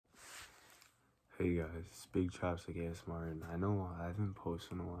Hey guys, it's Big Chops like ASMR, and I know I haven't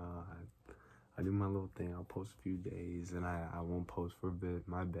posted in a while. I do my little thing. I'll post a few days, and I won't post for a bit.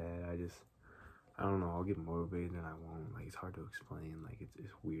 My bad. I don't know. I'll get motivated, and I won't. Like, it's hard to explain. Like,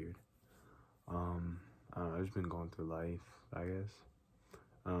 it's weird. I don't know. I've just been going through life, I guess.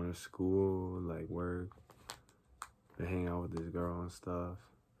 School, like work. Been hanging out with this girl and stuff.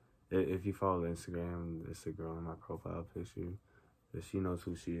 If you follow the Instagram, it's the girl in my profile picture. She knows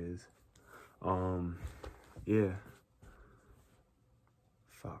who she is. Yeah.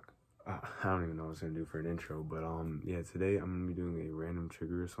 Fuck. I don't even know what I was gonna do for an intro, but yeah, today I'm gonna be doing a random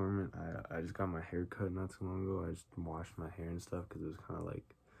trigger assortment. I just got my hair cut not too long ago. I just washed my hair and stuff because it was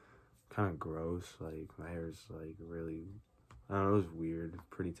kind of gross. Like, my hair is like really, I don't know, it was weird,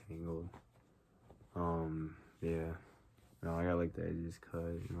 pretty tangled. Yeah. No, I got like the edges cut,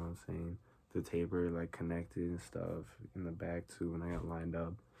 you know what I'm saying? The taper like connected and stuff in the back too, and I got lined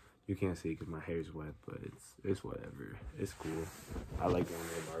up. You can't see because my hair's wet, but it's whatever. It's cool. I like going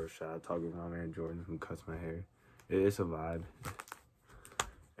to the barbershop, talking with my man Jordan who cuts my hair. It's a vibe.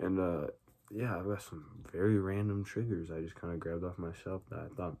 And yeah, I've got some very random triggers I just kind of grabbed off my shelf that I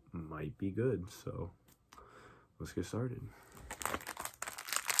thought might be good. So let's get started.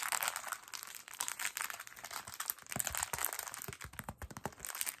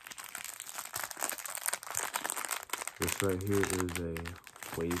 This right here is a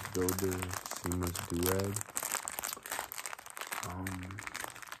wave builder seamless do-rag.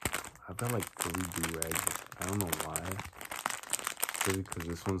 I've got like 3 do-rags. I don't know why. Maybe because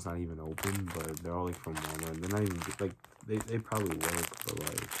this one's not even open, but they're all like from Walmart. They're not even like they probably work, but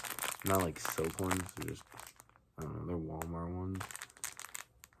like not like silk ones. They're just, I don't know, they're Walmart ones.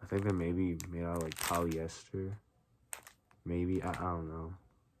 I think they're maybe made out of like polyester. Maybe, I don't know.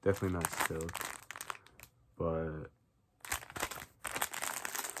 Definitely not silk, but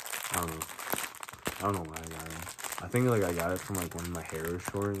I don't know why I got it. I think like I got it from like when my hair was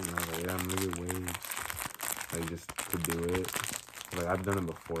short, and I was like, yeah, I'm gonna get waves, like just to do it. Like, I've done it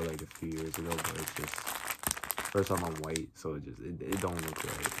before, like a few years ago, but it's just, first off, I'm white, so it don't look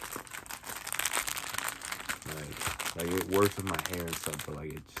right. Like it works with my hair and stuff, but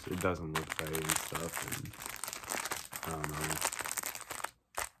like it doesn't look right and stuff. And I don't know.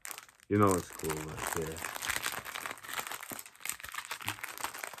 You know it's cool, but yeah.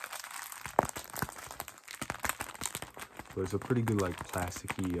 But it's a pretty good, like,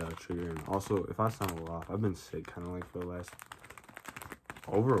 plasticky trigger. And also, if I sound a little off, I've been sick kind of like for the last,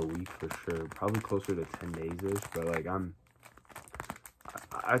 over a week for sure. Probably closer to 10 days-ish. But, like,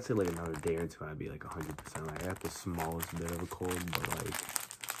 I'd say, like, another day or two, I'd be, like, 100%. Like, I got the smallest bit of a cold, but, like,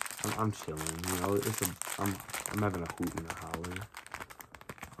 I'm chilling. You know, I'm having a hoot and a holler.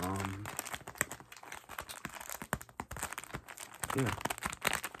 Yeah.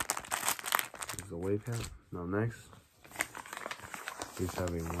 There's the wave hat. Now, next. Just have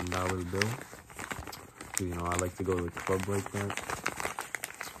a $1 bill. You know, I like to go to the club like that.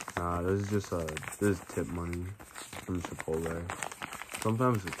 Nah, this is just this is tip money from Chipotle.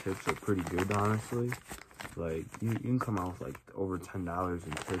 Sometimes the tips are pretty good, honestly. Like, you can come out with like over $10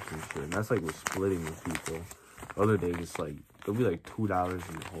 in tips and shit, and that's like with splitting with people. The other day, it's like it'll be like $2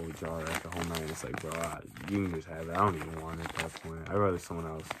 in the whole jar at the whole night. It's like, bro, you can just have it. I don't even want it at that point. I'd rather someone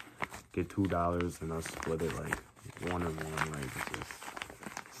else get $2 and I'll split it like 1 and 1. Like,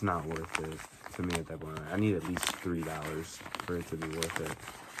 it's not worth it to me at that point. I need at least $3 for it to be worth it.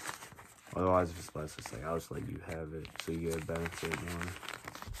 Otherwise, if it's less, it's like, I'll just let you have it so you get a benefit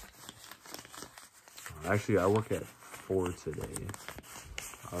more. Actually, I work at 4 today.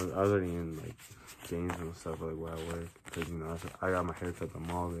 I was already in like games and stuff like where I work, because, you know, I got my haircut at the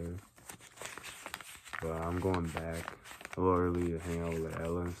mall there. But I'm going back a little early to hang out with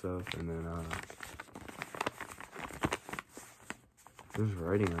Ella and stuff, and then there's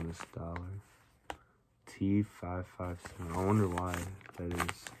writing on this dollar. T557. I wonder why that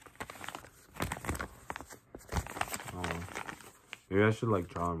is. Maybe I should like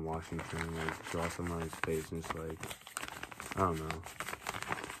draw in Washington, like draw something on his face and just like, I don't know.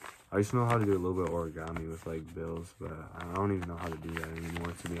 I used to know how to do a little bit of origami with like bills, but I don't even know how to do that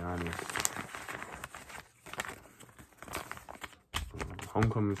anymore, to be honest.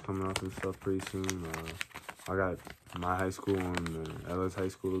 Homecoming's coming up and stuff pretty soon. I got my high school and Ella's high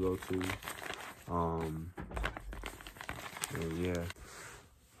school to go to. And yeah.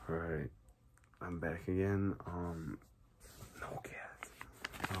 Alright. I'm back again. No cat.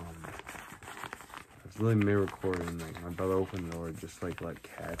 It's really me recording. Like, my brother opened the door just like let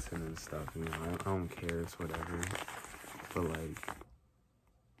cats in and stuff. You know, I don't care. It's whatever. But like,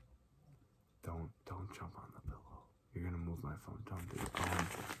 don't jump on the pillow. You're gonna move my phone. Don't do it.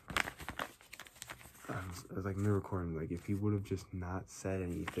 I was like in the recording, like if he would have just not said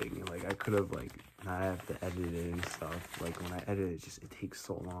anything, like I could have like not have to edit it and stuff. Like when I edit it, it takes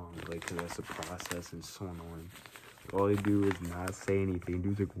so long, like 'cause that's a process and it's so annoying. Like, all I do is not say anything.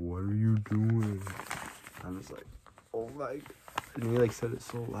 Dude's like, what are you doing? I'm just like, oh my God. And he like said it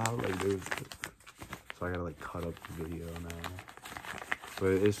so loud, like there was, so I gotta like cut up the video now.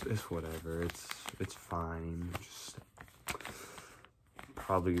 But it's whatever. It's fine. Just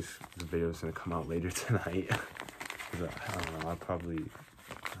probably the video's gonna come out later tonight. I don't know.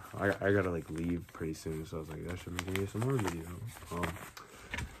 I gotta like leave pretty soon, so I was like, I should make some more video.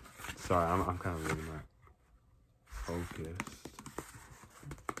 Sorry, I'm kind of losing my focus.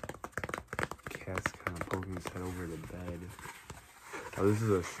 Cat's kind of poking his head over the bed. Oh, this is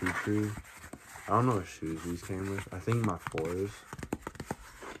a shoe tree. I don't know what shoes these came with. I think my 4s.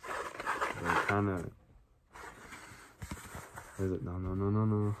 They're kind of. Is it? No.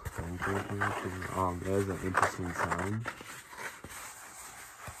 There's an interesting sound.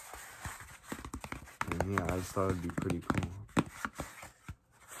 And yeah, I just thought it'd be pretty cool.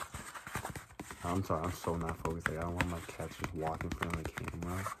 I'm sorry, I'm so not focused. Like, I don't want my cats just walking in front of the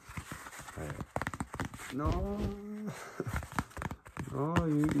camera. Alright. No. No,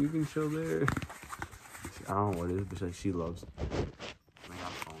 you can chill there. I don't know what it is, but like, she loves like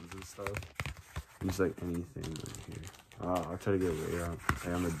on phones and stuff. And just like anything right here. I'll try to get it right out.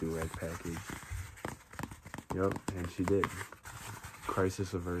 Like on the do-rag package. Yep, and she did.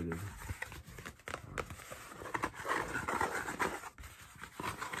 Crisis averted.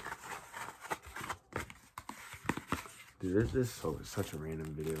 Dude, this is such a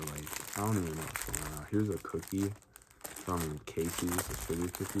random video. Like, I don't even know what's going on. Here's a cookie from Casey's, a sugar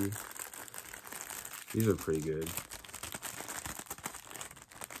cookie. These are pretty good.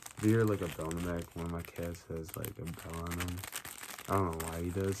 If you hear like a bell in the back, one of my cats has like a bell on him. I don't know why he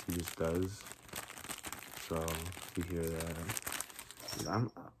does, he just does. So, if you hear that. Dude,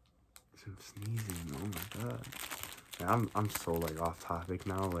 I'm sneezing, oh my God. Man, I'm so like off topic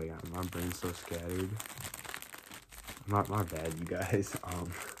now, like my brain's so scattered. My bad, you guys. I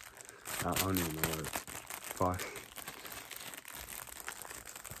don't even know what. Fuck.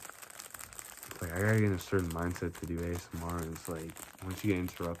 Like, I gotta get in a certain mindset to do ASMR, and it's like, once you get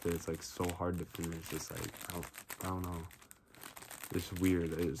interrupted, it's like so hard to finish. It's like, I don't know. It's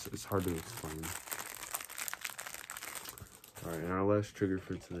weird. It's hard to explain. Alright, and our last trigger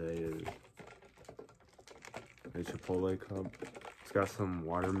for today is a Chipotle cup. It's got some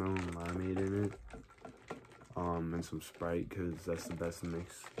watermelon limeade in it. And some Sprite, because that's the best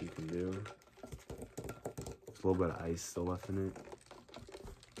mix you can do. There's a little bit of ice still left in it.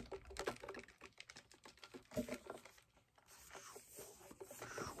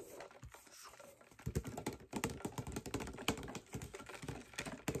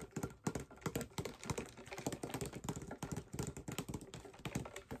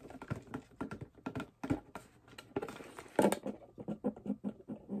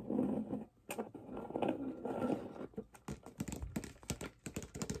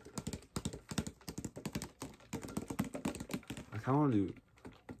 I want to do,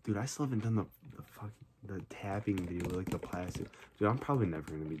 dude, I still haven't done the tapping video with like the plastic. Dude, I'm probably never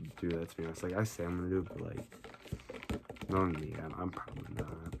gonna do that, to be honest. Like, I say I'm gonna do it, but like, knowing me, I'm probably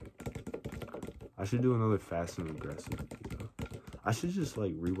not. I should do another fast and aggressive video. I should just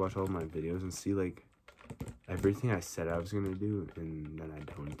like rewatch all of my videos and see like everything I said I was gonna do and then I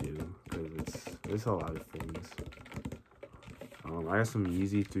don't do, because it's a lot of things. I got some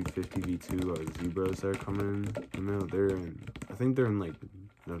Yeezy 350 V2 Zebras that are coming in the mail. I think they're in like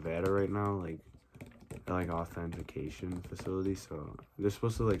Nevada right now, like at like authentication facility. So they're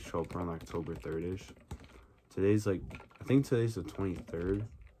supposed to like show up around October 3rd-ish. Today's like, I think today's the 23rd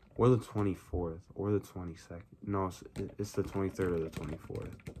or the 24th or the 22nd. No, it's the 23rd or the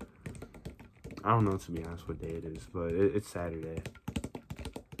 24th. I don't know, to be honest, what day it is, but it's Saturday.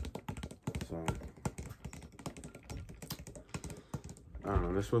 So I don't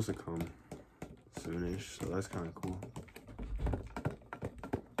know, they're supposed to come soonish, so that's kind of cool.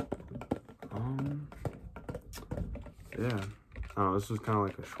 Yeah, I don't know, this was kind of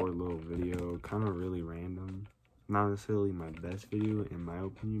like a short little video, kind of really random. Not necessarily my best video, in my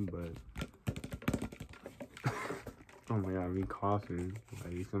opinion, but oh my God, me coughing,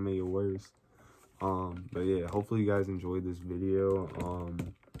 like, it's gonna make it worse. But yeah, hopefully you guys enjoyed this video. I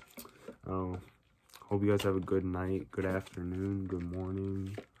don't know. Hope you guys have a good night, good afternoon, good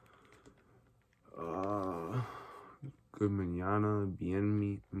morning. Good mañana,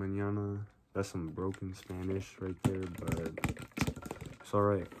 bien mañana. That's some broken Spanish right there, but it's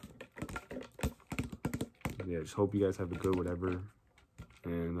alright. Yeah, just hope you guys have a good whatever.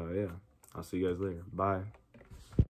 And yeah. I'll see you guys later. Bye.